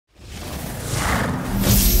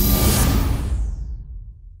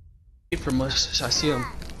from us. I see him.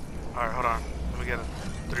 Alright, hold on. Let me get a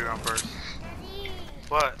 3-round burst.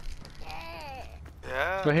 What?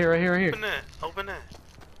 Yeah. Right here, right here, right here. Open it. Open it.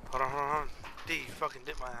 Hold on, hold on, hold on. D, you fucking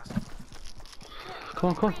dip my ass. Come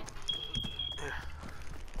on, come on. Here.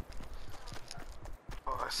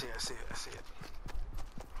 Oh, I see it, I see it, I see it.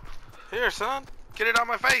 Here, son. Get it out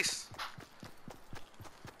my face.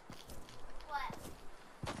 What?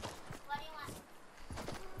 What do you want?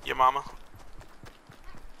 Your mama.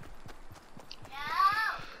 No.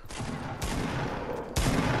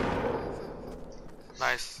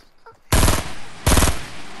 Nice.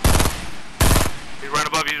 He's right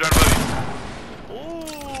above you, he's right above you.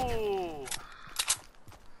 Ooh.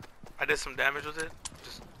 I did some damage with it.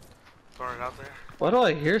 Just throwing it out there. Why do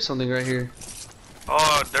I hear something right here?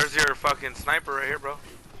 Oh, there's your fucking sniper right here, bro.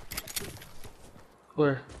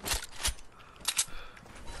 Where? It's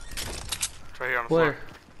right here on the Where? floor.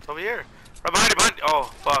 It's over here. Right behind you, behind you. Oh,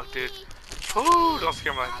 fuck, dude. Ooh, don't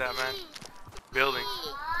scare me like that, man. Building.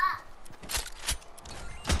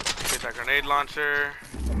 Get that grenade launcher.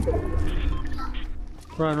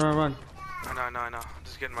 Run, run, run. I know, I know, I know. I'm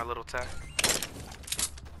just getting my little tack.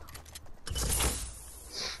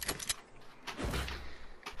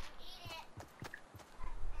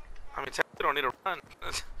 I mean, you don't need to run.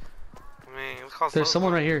 I mean, let's call There's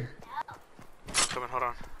someone right here. I'm coming, hold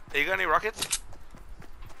on. Hey, you got any rockets?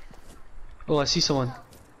 Oh, I see someone.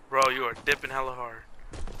 Bro, you are dipping hella hard.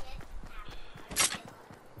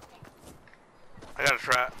 I got a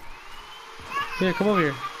trap. Here, come over here.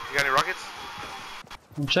 You got any rockets?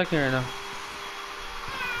 I'm checking right now.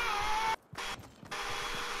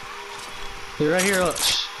 They're right here,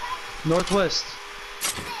 northwest.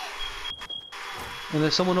 And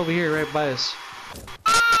there's someone over here right by us.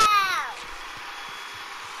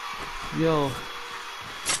 Yo.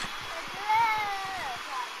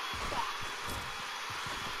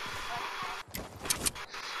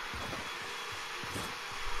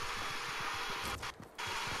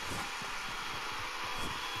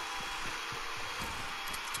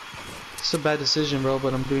 It's a bad decision, bro,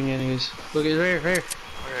 but I'm doing it anyways. Look, it's right here, right here.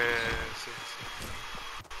 See.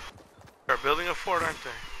 They're building a fort, aren't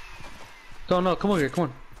they? No, come over here, come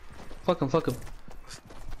on. Fuck him, fuck him.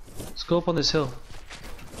 Let's go up on this hill.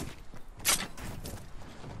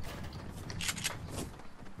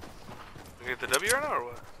 We get the W right now or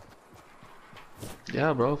what?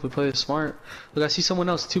 Yeah, bro, if we play it smart. Look, I see someone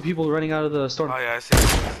else, 2 people running out of the storm. Oh yeah, I see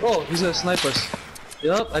it. Oh, he's gonna snipe us.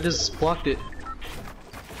 Yup, I just blocked it.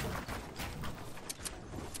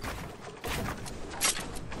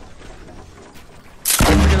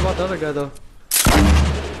 Don't forget about the other guy though.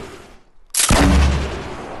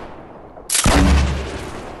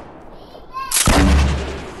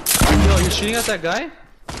 Yo, you're shooting at that guy?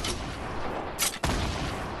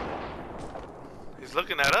 He's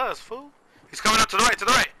looking at us, fool. He's coming up to the right, to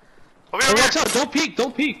the right. Over here, Oh, over watch here. out, don't peek,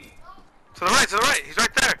 don't peek. To the right, to the right. He's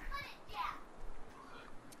right there.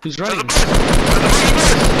 He's There's a running. bush.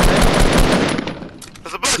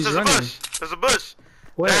 There's a bush. He's There's a running. bush. There's a bush.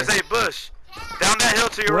 Where? There's a bush. Down that hill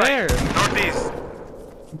to your Where? right. Northeast.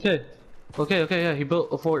 Okay. Okay, yeah, he built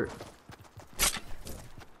a fort.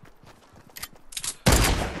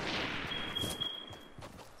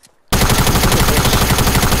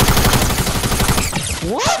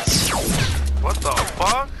 What? What the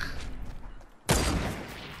fuck?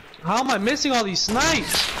 How am I missing all these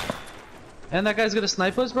snipes? And that guy's gonna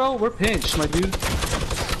snipe us, bro? We're pinched, my dude.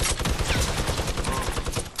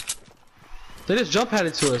 They just jump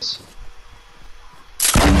padded to us.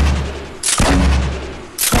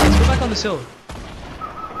 Let's go back on this hill.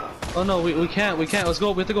 Oh no, we can't, let's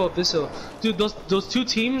go, we have to go up this hill. Dude, those 2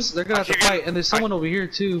 teams, they're gonna have to fight, and there's someone over here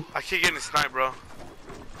too. I keep getting sniped, bro.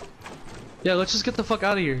 Yeah, let's just get the fuck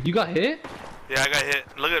out of here. You got hit? Yeah, I got hit.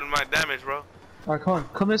 Look at my damage, bro. Alright, come on,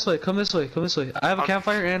 come this way, come this way, come this way. I have a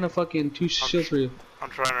campfire and a fucking 2 shields for you. I'm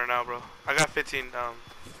trying right now, bro. I got 15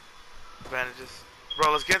 advantages.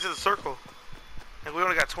 Bro, let's get into the circle. And we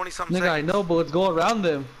only got 20 something Nigga, I seconds. know, but let's go around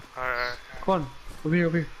them. Alright. Come on, over here,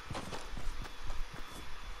 over here.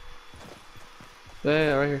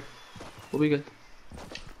 Yeah, right here. We'll be good.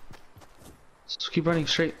 Just keep running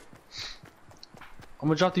straight. I'm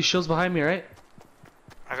gonna drop these shields behind me, right?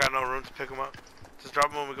 I got no room to pick them up. Just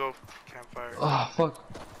drop them when we go campfire. Oh, fuck.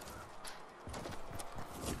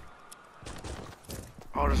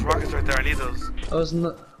 Oh, there's rockets right there. I need those. That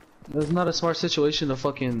was not a smart situation to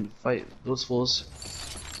fucking fight those fools.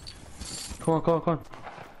 Come on, come on, come on.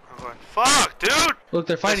 I'm going, fuck, dude! Look,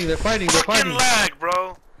 they're fighting, they're fighting, Fucking lag,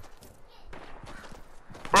 bro.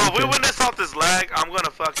 Bro, if we win this off this lag, I'm gonna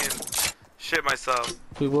fucking shit myself.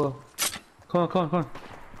 We will. Come on, come on, come on.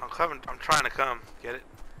 I'm coming. I'm trying to come. Get it?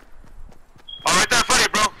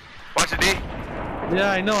 got you, D.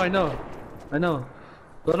 Yeah, I know.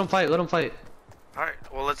 Let them fight. Alright,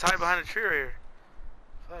 well, let's hide behind a tree right here.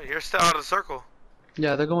 Oh, you're still out of the circle.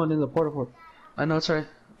 Yeah, they're going in the port. I know, it's right.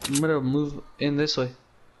 I'm gonna move in this way.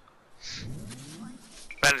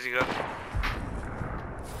 Bandage, you go.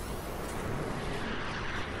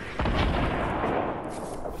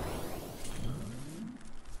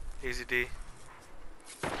 Easy, D.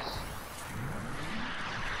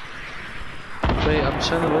 Wait, I'm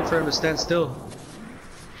trying to wait for him to stand still.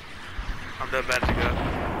 I'm done bandaging up.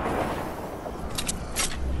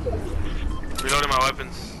 Reloading my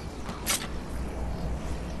weapons.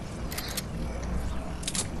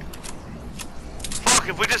 Fuck,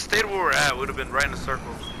 if we just stayed where we're at, we would have been right in a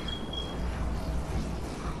circle.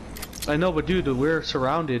 I know, but dude, we're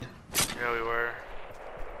surrounded. Yeah, we were.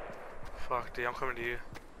 Fuck, D, I'm coming to you.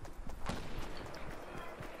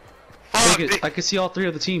 Fuck, Take D. it. I can see all three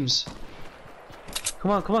of the teams.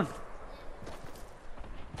 Come on.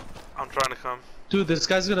 I'm trying to come. Dude, this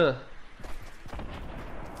guy's gonna...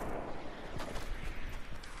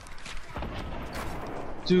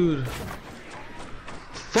 Dude.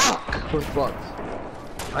 Fuck! We're fucked.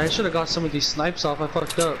 I should have got some of these snipes off. I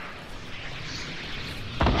fucked up.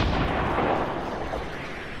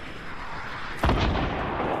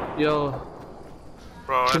 Yo.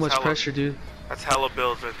 Bro, Too much hella, pressure, dude. That's hella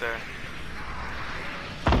builds right there.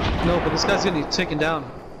 No, but this guy's getting taken down.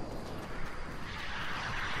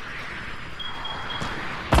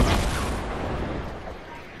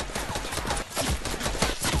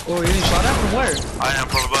 Oh, you're getting shot at? From where? I am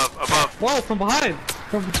from above. Whoa, from behind!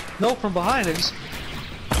 From behind.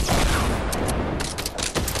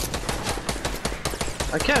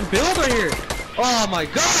 I can't build right here! Oh my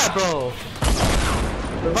god, bro!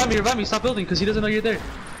 Revive me, stop building, because he doesn't know you're there.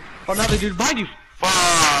 Oh, now they do behind you!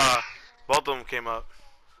 Fuck! Both of them came up.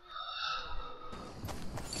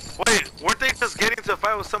 Wait, weren't they just getting into a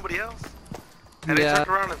fight with somebody else? And they turned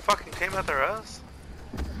around and fucking came after us?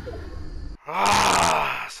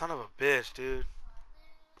 Ah, son of a bitch, dude.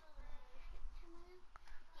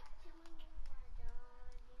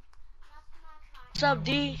 What's up,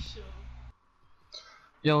 D?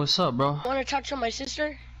 Yo, what's up, bro? Want to talk to my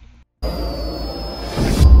sister?